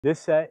This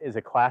set is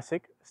a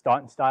classic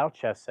Staunton-style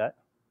chess set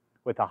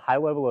with a high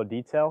level of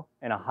detail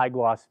and a high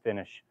gloss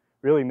finish,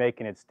 really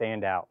making it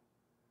stand out.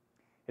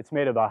 It's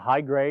made of a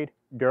high-grade,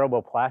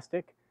 durable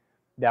plastic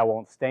that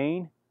won't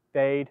stain,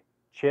 fade,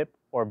 chip,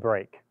 or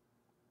break.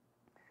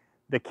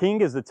 The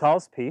king is the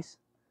tallest piece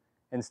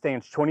and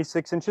stands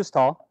 26 inches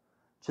tall,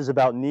 which is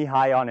about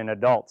knee-high on an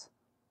adult.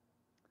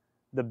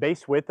 The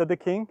base width of the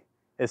king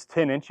is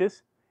 10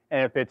 inches,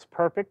 and it fits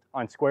perfect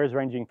on squares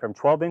ranging from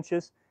 12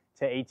 inches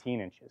to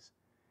 18 inches.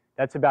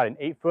 That's about an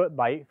 8-foot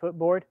by 8-foot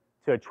board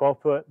to a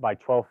 12-foot by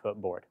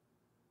 12-foot board.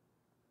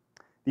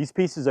 These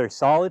pieces are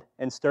solid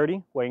and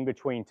sturdy, weighing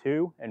between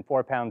 2 and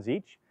 4 pounds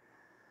each,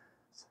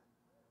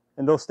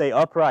 and they'll stay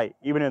upright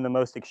even in the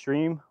most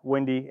extreme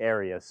windy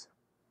areas.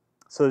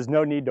 So there's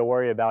no need to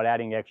worry about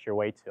adding extra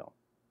weight to them.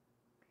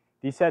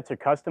 These sets are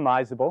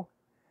customizable,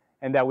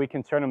 and that we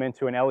can turn them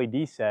into an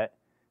LED set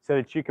so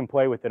that you can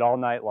play with it all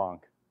night long.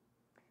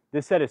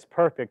 This set is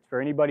perfect for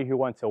anybody who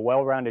wants a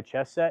well-rounded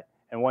chess set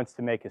and wants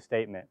to make a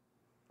statement.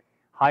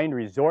 High-end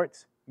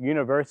resorts,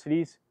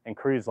 universities, and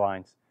cruise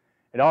lines.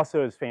 It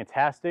also is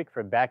fantastic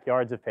for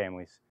backyards of families.